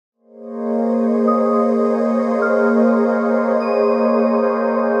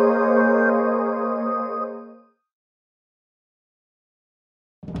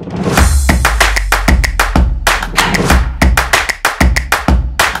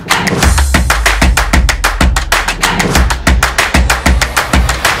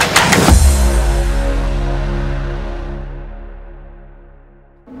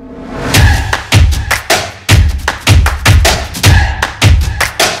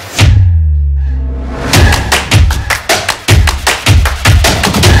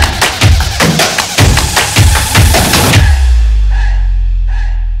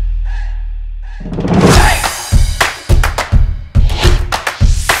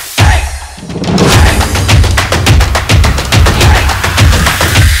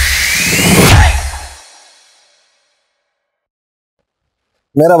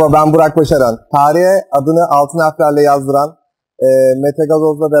Merhaba, ben Burak Başaran. Tarihe adını altın harflerle yazdıran Mete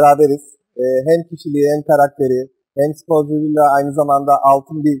Gazoz'la beraberiz. Hem kişiliği hem karakteri hem sporculuğuyla aynı zamanda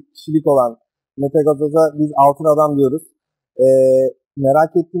altın bir kişilik olan Mete Gazoz'a biz altın adam diyoruz.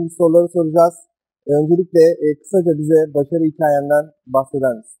 Merak ettiğimiz soruları soracağız. Öncelikle kısaca bize başarı hikayenden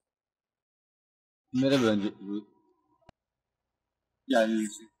bahseder misin? Merhaba öncelikle. Yani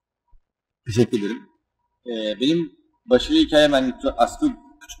teşekkür ederim. Benim başarı hikayem aslında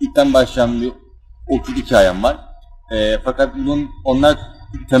küçüklükten başlayan bir okçuluk hikayem var. Fakat onlar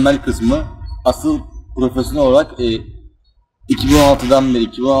temel kısmı asıl profesyonel olarak 2016'dan beri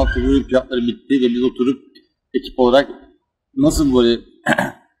 2016 Olimpiyatları bitti ve biz oturup ekip olarak nasıl böyle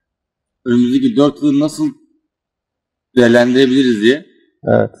önümüzdeki 4 yılı nasıl değerlendirebiliriz diye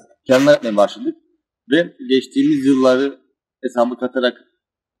planlar yapmaya başladık ve geçtiğimiz yılları hesabı katarak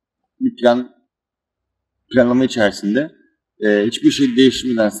bir planlama içerisinde hiçbir şey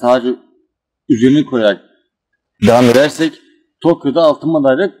değiştirmeden sadece üzerine koyarak devam edersek Tokyo'da altın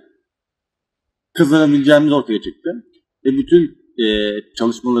madalya kazanabileceğimiz ortaya çıktı. Ve bütün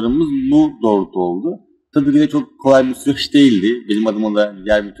çalışmalarımız bu doğrultuda oldu. Tabii ki de çok kolay bir süreç değildi. Benim adıma da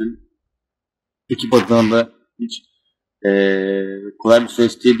diğer bütün ekip adına da hiç kolay bir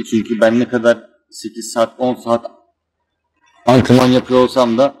süreç değildi. Çünkü ben ne kadar 8 saat 10 saat antrenman yapıyor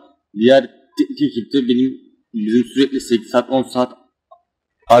olsam da diğer teknik ekipte bizim sürekli 8 saat 10 saat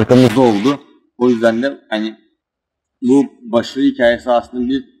arkamızda oldu. O yüzden de hani bu başarı hikayesi aslında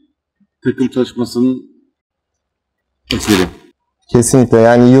bir takım çalışmasının eseri. Kesinlikle.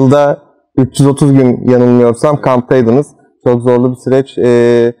 Yani yılda 330 gün yanılmıyorsam kamptaydınız. Çok zorlu bir süreç.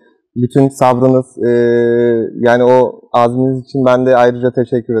 Bütün sabrınız, yani o azminiz için ben de ayrıca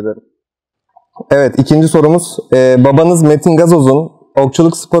teşekkür ederim. Evet, ikinci sorumuz. Babanız Mete Gazoz'un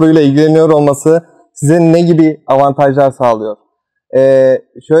okçuluk sporuyla ilgileniyor olması size ne gibi avantajlar sağlıyor?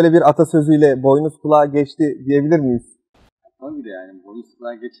 Şöyle bir atasözüyle boynuz kulağa geçti diyebilir miyiz? Tabii de yani boynuz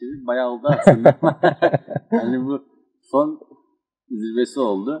kulağa geçti bayağı oldu aslında. Yani bu son zirvesi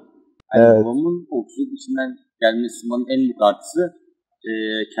oldu. Yani evet. Babamın okçuluk içinden gelmesi bana en büyük artısı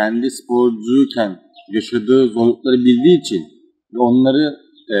kendi sporcuyken yaşadığı zorlukları bildiği için ve onları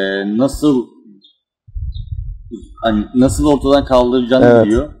nasıl ortadan kaldıracağını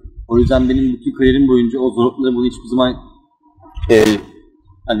biliyor. O yüzden benim bütün kariyerim boyunca o zorlukları bunu hiçbir zaman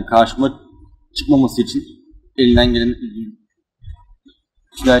hani karşıma çıkmaması için elinden gelen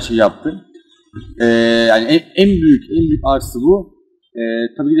her şey yaptı. Yani en büyük artısı bu.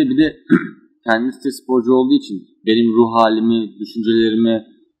 Tabii ki de bir de kendisi de sporcu olduğu için benim ruh halimi, düşüncelerimi,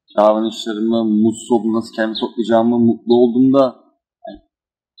 davranışlarımı, mutsuz olduğumda nasıl kendimi toplayacağımı, mutlu olduğumda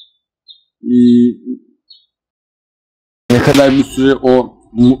ne kadar bir süre o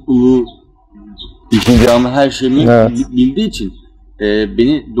mutluluğu yaşayacağımı, her şeyimi bildiği için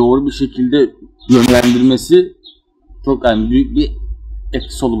beni doğru bir şekilde yönlendirmesi çok büyük bir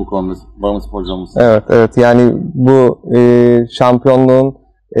etkisi oldu bu konuda babamın sporcu olması. Evet. Yani bu şampiyonluğun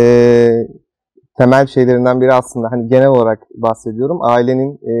temel şeylerinden biri aslında hani genel olarak bahsediyorum.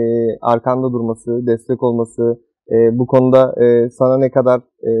 Ailenin arkanda durması, destek olması, bu konuda sana ne kadar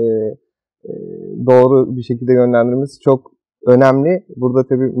doğru bir şekilde yönlendirmesi çok önemli. Burada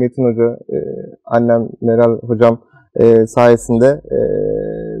tabii Metin Hoca, annem Meral Hocam sayesinde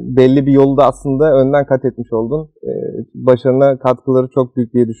belli bir yolu da aslında önden kat etmiş oldun. Başarına katkıları çok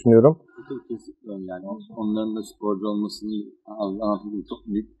büyük diye düşünüyorum. Kesinlikle yani onların da sporcu olmasının anlatımı çok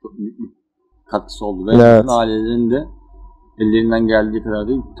büyük bir katkısı oldu. Ve ailelerin de ellerinden geldiği kadar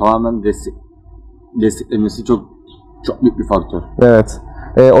değil, tamamen desteklemesi çok büyük bir faktör. Evet.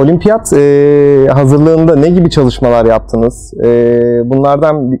 Olimpiyat hazırlığında ne gibi çalışmalar yaptınız?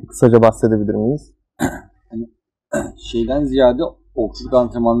 Bunlardan kısaca bahsedebilir miyiz? Şeyden ziyade, okçuluk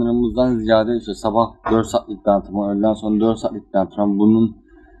antrenmanlarımızdan ziyade işte sabah 4 saatlik bir antrenman, öğleden sonra 4 saatlik bir antrenman, bunun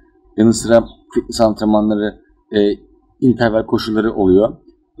yanı sıra fitness antrenmanları, interval koşuları oluyor.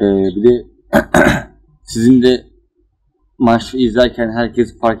 Bir de sizin de maçı izlerken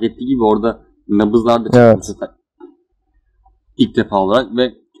herkes fark ettiği gibi orada nabızlar da çıkmış ilk defa olarak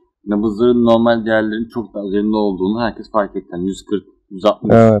ve nabızların normal değerlerin çok daha üzerinde olduğunu herkes fark etti. Yani 140,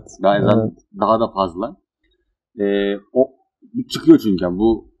 160, bazen daha da fazla. O çıkıyor çünkü yani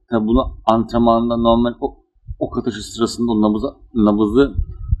bunu antrenmanda normal ok atışı sırasında o nabızı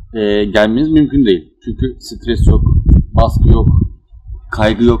gelmeniz mümkün değil. Çünkü stres yok, baskı yok,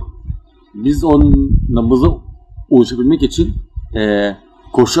 kaygı yok. Biz o nabıza ulaşabilmek için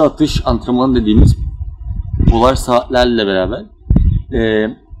koşu atış antrenmanı dediğimiz polar saatlerle beraber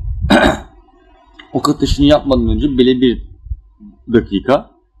ok atışını yapmadan önce belli bir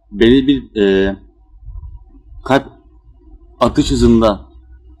dakika, belli bir kalp atış hızında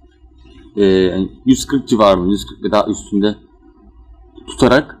 140 civarında, 140 ve daha üstünde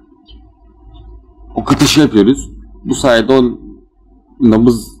tutarak ok atışı yapıyoruz. Bu sayede o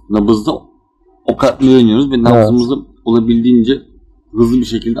nabızda ok atmayı öğreniyoruz ve nabzımızı olabildiğince hızlı bir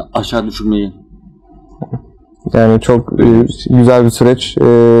şekilde aşağı düşürmeyi. Yani çok güzel bir süreç,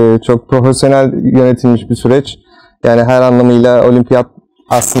 çok profesyonel yönetilmiş bir süreç. Yani her anlamıyla olimpiyat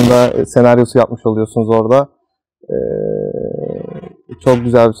aslında senaryosu yapmış oluyorsunuz orada. Çok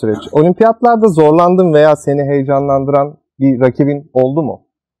güzel bir süreç. Olimpiyatlarda zorlandın veya seni heyecanlandıran bir rakibin oldu mu?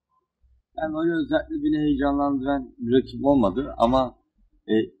 Yani öyle özellikle beni heyecanlandıran bir rakip olmadı ama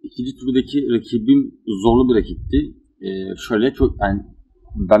ikinci turdaki rakibim zorlu bir rakipti. Şöyle çok yani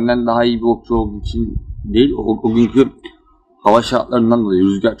benden daha iyi bir okçu olduğu için değil, o günkü hava şartlarından dolayı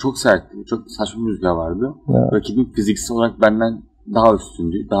rüzgar çok sertti, çok saçma bir rüzgar vardı. Evet. Rakibim fiziksel olarak benden daha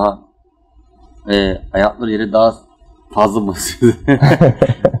üstündü, daha ayakları yere daha fazla basıyordu.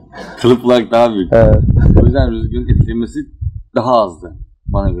 Kalıp olarak daha büyük. Evet. O yüzden rüzgarın etkilemesi daha azdı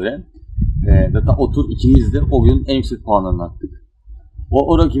bana göre. Zaten o tur ikimiz de o günün en yüksek puanlarını attık.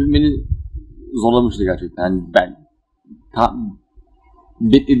 O rakibim beni zorlamıştı gerçekten. Yani ben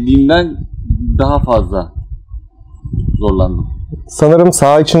beklediğimden daha fazla zorlandım. Sanırım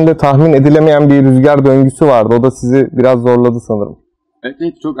saha içinde tahmin edilemeyen bir rüzgar döngüsü vardı. O da sizi biraz zorladı sanırım.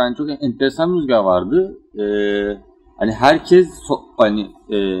 Evet çok enteresan bir rüzgar vardı. Hani herkes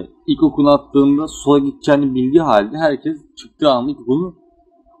ilk okunu attığında sola gideceğini bildiği halde herkes çıktığı anda ilk okunu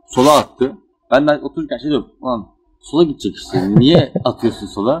sola attı. Ben de otururken şey diyorum, ulan sola gidecek işte, niye atıyorsun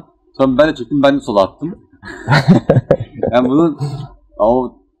sola? Sonra ben de çektim, ben de sola attım. Yani bunun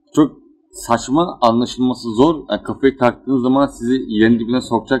çok saçma, anlaşılması zor. Yani kafayı taktığınız zaman sizi yerin dibine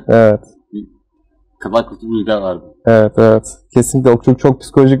sokacak kadar kötü bir rüzgar vardı. Evet. Kesinlikle okçuluk çok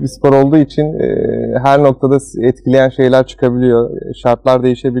psikolojik bir spor olduğu için her noktada etkileyen şeyler çıkabiliyor. Şartlar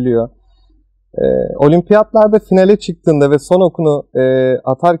değişebiliyor. Olimpiyatlarda finale çıktığında ve son okunu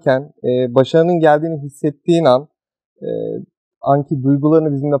atarken başarının geldiğini hissettiğin anki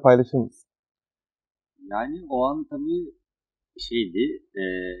duygularını bizimle paylaşır mısın? Yani o an tabii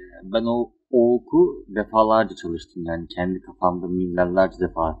ben o oku defalarca çalıştım, yani kendi kafamda milyarlarca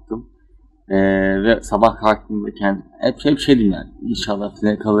defa attım. Ve sabah kalktığımda hep şeydim yani, inşallah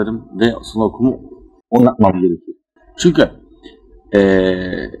finale kalırım ve son okumu oynatmam gerekiyor. Çünkü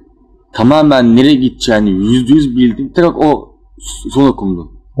tamamen nereye gideceğini %100 bildim. Tek o son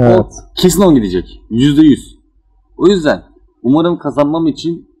okumdu. Evet. O kesin on gidecek. %100. O yüzden umarım kazanmam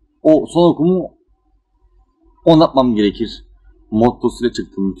için o son okumu oynatmam gerekir mottosuyla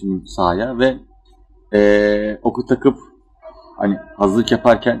çıktım bütün sahaya ve oku takıp hani hazırlık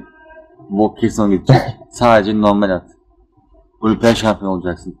yaparken bu kesin on gidecek. Sadece normal at. Olimpiyat şampiyonu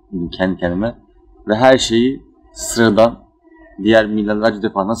olacaksın kendi kendime ve her şeyi sıradan diğer milyarlarca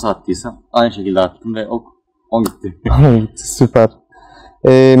defa nasıl attıysam aynı şekilde attım ve ok 10 gitti. Süper.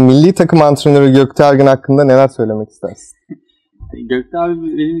 Milli takım antrenörü Gökte Ergin hakkında neler söylemek istersin? Gökte abi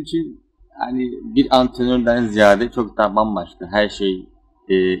benim için hani bir antrenörden ziyade çok daha bambaşka, her şey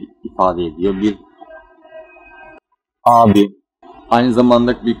ifade ediyor. Bir abi, aynı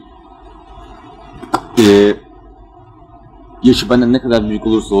zamanda bir yaşı benden ne kadar büyük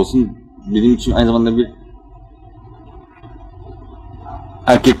olursa olsun benim için aynı zamanda bir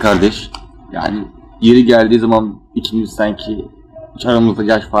erkek kardeş. Yani yeri geldiği zaman ikimiz sanki hiç aramızda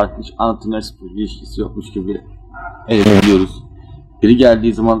yaş farkı, hiç antrenör spor ilişkisi yokmuş gibi eğleniyoruz. Yeri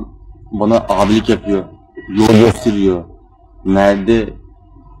geldiği zaman bana abilik yapıyor, yol gösteriyor. Nerede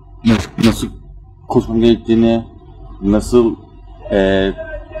nasıl koşmam gerektiğini, nasıl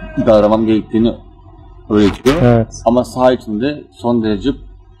davranmam gerektiğini öğretiyor. Evet. Ama saha içinde son derece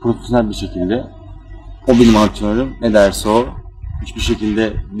profesyonel bir şekilde o benim antrenörüm, ne derse o. Hiçbir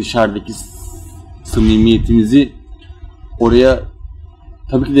şekilde dışarıdaki samimiyetimizi oraya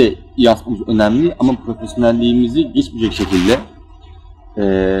tabii ki de yansıtmamız önemli ama profesyonelliğimizi geçmeyecek şekilde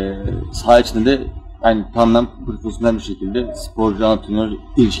saha içinde de yani tamamen profesyonel bir şekilde sporcu antrenör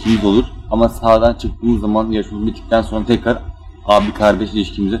ilişkimiz olur. Ama sahadan çıktığımız zaman, yarışmamız bittikten sonra tekrar abi kardeş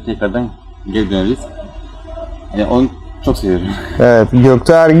ilişkimize tekrardan geri döneriz. Yani onu çok seviyorum. Evet,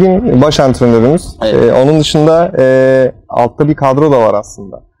 Gökte Ergin baş antrenörümüz. Evet. Onun dışında altta bir kadro da var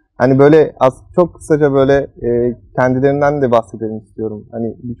aslında. Hani böyle çok kısaca böyle kendilerinden de bahsedelim istiyorum.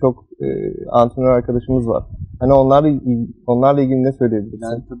 Hani birçok antrenör arkadaşımız var. Hani onlarla ilgili ne söyleyebilirsin?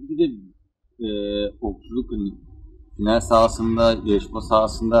 Yani tabii ki de okçuluk final sahasında, yarışma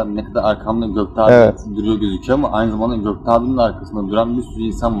sahasında ne kadar arkamda Gökte abi duruyor gözüküyor ama aynı zamanda Gökte abinin arkasında duran bir sürü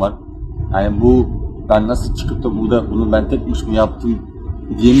insan var. Yani ben nasıl çıkıp da burada bunu ben tek başıma yaptım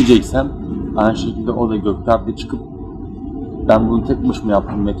diyemeyeceksem aynı şekilde o da Gökte abi çıkıp ben bunu tek başıma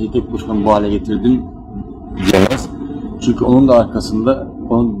yaptım, Mete'yi tek başıma bu hale getirdim diyemez. Çünkü onun da arkasında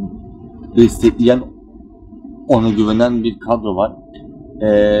onu destekleyen, ona güvenen bir kadro var.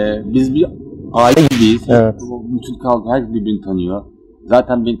 Biz bir aile gibiyiz. Evet. Bütün kadro herkes birbirini tanıyor.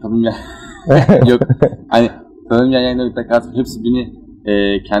 Zaten beni tanımayan yok. Hani tanımayan yayınları takarsın. Hepsi beni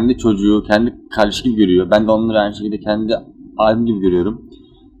kendi çocuğu, kendi kardeşi gibi görüyor. Ben de onları aynı şekilde kendi abim gibi görüyorum.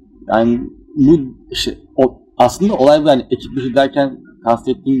 Yani bu işte, aslında olay bu, yani ekip dışı derken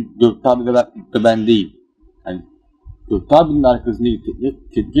kastettiğim Gökte abi ve ben değil. Yani Gökte abinin arkasındaki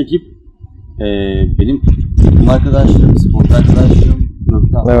teknik ekip benim takım arkadaşlarım, spor arkadaşlarım,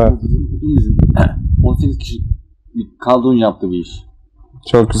 Gökte abi, evet. hepimizin 18 kişi kadronun yaptığı bir iş.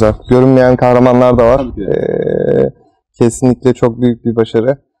 Çok güzel. Görünmeyen kahramanlar da var. Tabii ki. Kesinlikle çok büyük bir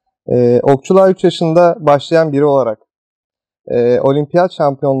başarı. Okçuluğa 3 yaşında başlayan biri olarak olimpiyat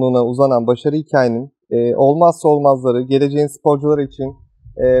şampiyonluğuna uzanan başarı hikayenin olmazsa olmazları, geleceğin sporcuları için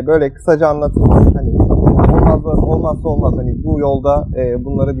böyle kısaca anlatılır. Hani olmazsa olmaz, hani bu yolda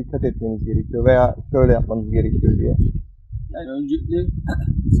bunlara dikkat etmeniz gerekiyor veya şöyle yapmanız gerekiyor diye. Yani öncelikle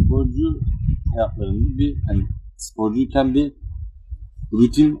sporcu hayatlarında hani sporcuyken bir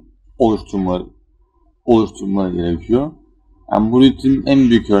rutin oluşturmaları gerekiyor. Yani bu rutinin en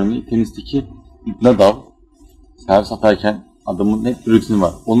büyük örneği tenisteki Nadal. Servis atarken adamın hep bir rutini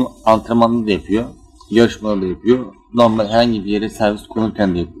var. Onu antrenmanda da yapıyor, yarışmada da yapıyor, normal herhangi bir yere servis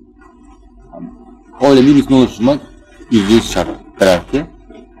konurken de yapıyor. Yani öyle bir rutin oluşturmak %100 şart belki.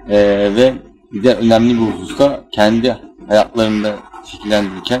 Ve bir de önemli bir hususta kendi hayatlarında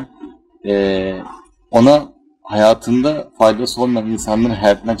şekillendirirken ona hayatında faydası olmayan insanları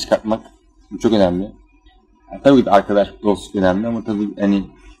hayatından çıkartmak çok önemli. Yani tabii ki arkadaş, dostluk önemli ama tabii hani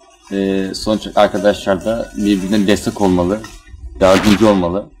sonuç olarak arkadaşlar da birbirine destek olmalı, yardımcı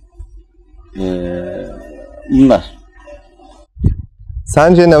olmalı. Bunlar.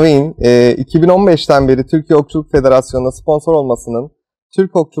 Sence Navek'in 2015'ten beri Türkiye Okçuluk Federasyonu'na sponsor olmasının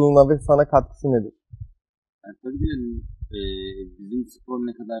Türk okçuluğuna ve sana katkısı nedir? Yani tabii ki bizim spor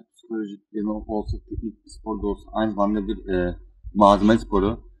ne kadar psikolojik olsa, teknik bir spor da olsa aynı zamanda bir malzeme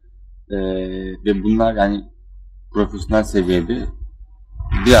sporu ve bunlar yani profesyonel seviyede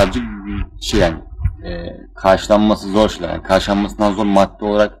birazcık yani karşılanması zor şeyler. Yani karşılanmasından zor madde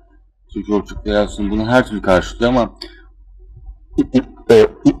olarak Türkiye Okçuluk Federasyonu bunu her türlü karşılıyor ama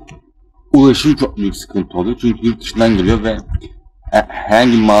ulaşım çok büyük sıkıntı oluyor. Çünkü yurt dışından geliyor ve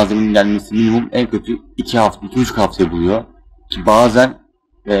herhangi bir malzemenin gelmesi minimum en kötü 2 hafta, 2,5 haftaya buluyor. Ki bazen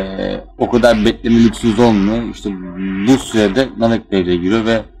o kadar bekleme lüksünüz olmuyor. İşte bu sürede Navek devreye giriyor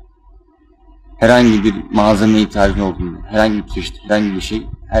ve herhangi bir malzemeye ihtiyacın olduğunu, herhangi bir çeşit, herhangi bir şey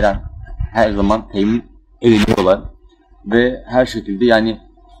her zaman temin ediliyorlar. Ve her şekilde yani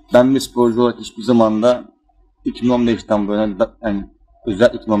ben bir sporcu olarak hiçbir zaman da 2015'ten bu yana, yani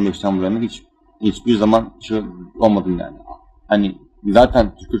özellikle 2015'ten bu yana hiçbir zaman şey olmadım yani. Hani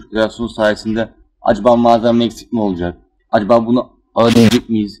zaten Türkiye Federasyonu sayesinde acaba malzeme eksik mi olacak? Acaba bunu alabilecek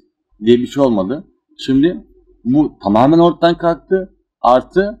miyiz? Diye bir şey olmadı. Şimdi bu tamamen ortadan kalktı.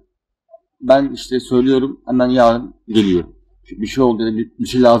 Artı ben işte söylüyorum, hemen yarın geliyor. Bir şey oldu, bir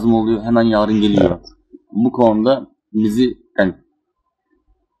şey lazım oluyor, hemen yarın geliyor. Evet. Bu konuda bizi yani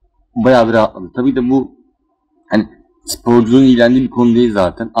bayağı bir rahatladı. Tabii de bu hani sporculuğun ilgilendiği bir konu değil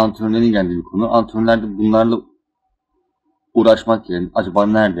zaten. Antrenörlerin ilgilendiği bir konu. Antrenörler de bunlarla uğraşmak yerine acaba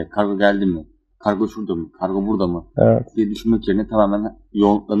nerede? Kargo geldi mi? Kargo şurada mı? Kargo burada mı? Evet. diye düşünmek yerine tamamen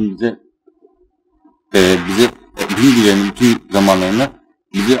yoğunluklarını bize bilgilerini, bütün zamanlarını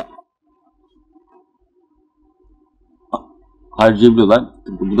bize harcayabiliyorlar.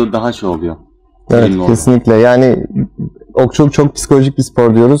 Bu da daha şey oluyor. Evet, kesinlikle. Yani okçuluk çok psikolojik bir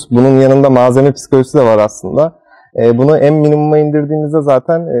spor diyoruz. Bunun yanında malzeme psikolojisi de var aslında. Bunu en minimuma indirdiğimizde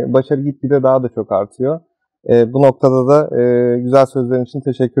zaten başarı gitgide daha da çok artıyor. Bu noktada da güzel sözlerin için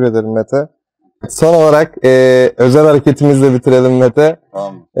teşekkür ederim Mete. Son olarak özel hareketimizle bitirelim Mete.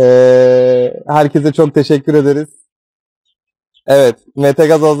 Tamam. Herkese çok teşekkür ederiz. Evet, Mete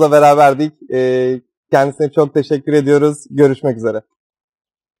Gazoz'la beraberdik. Kendisine çok teşekkür ediyoruz. Görüşmek üzere.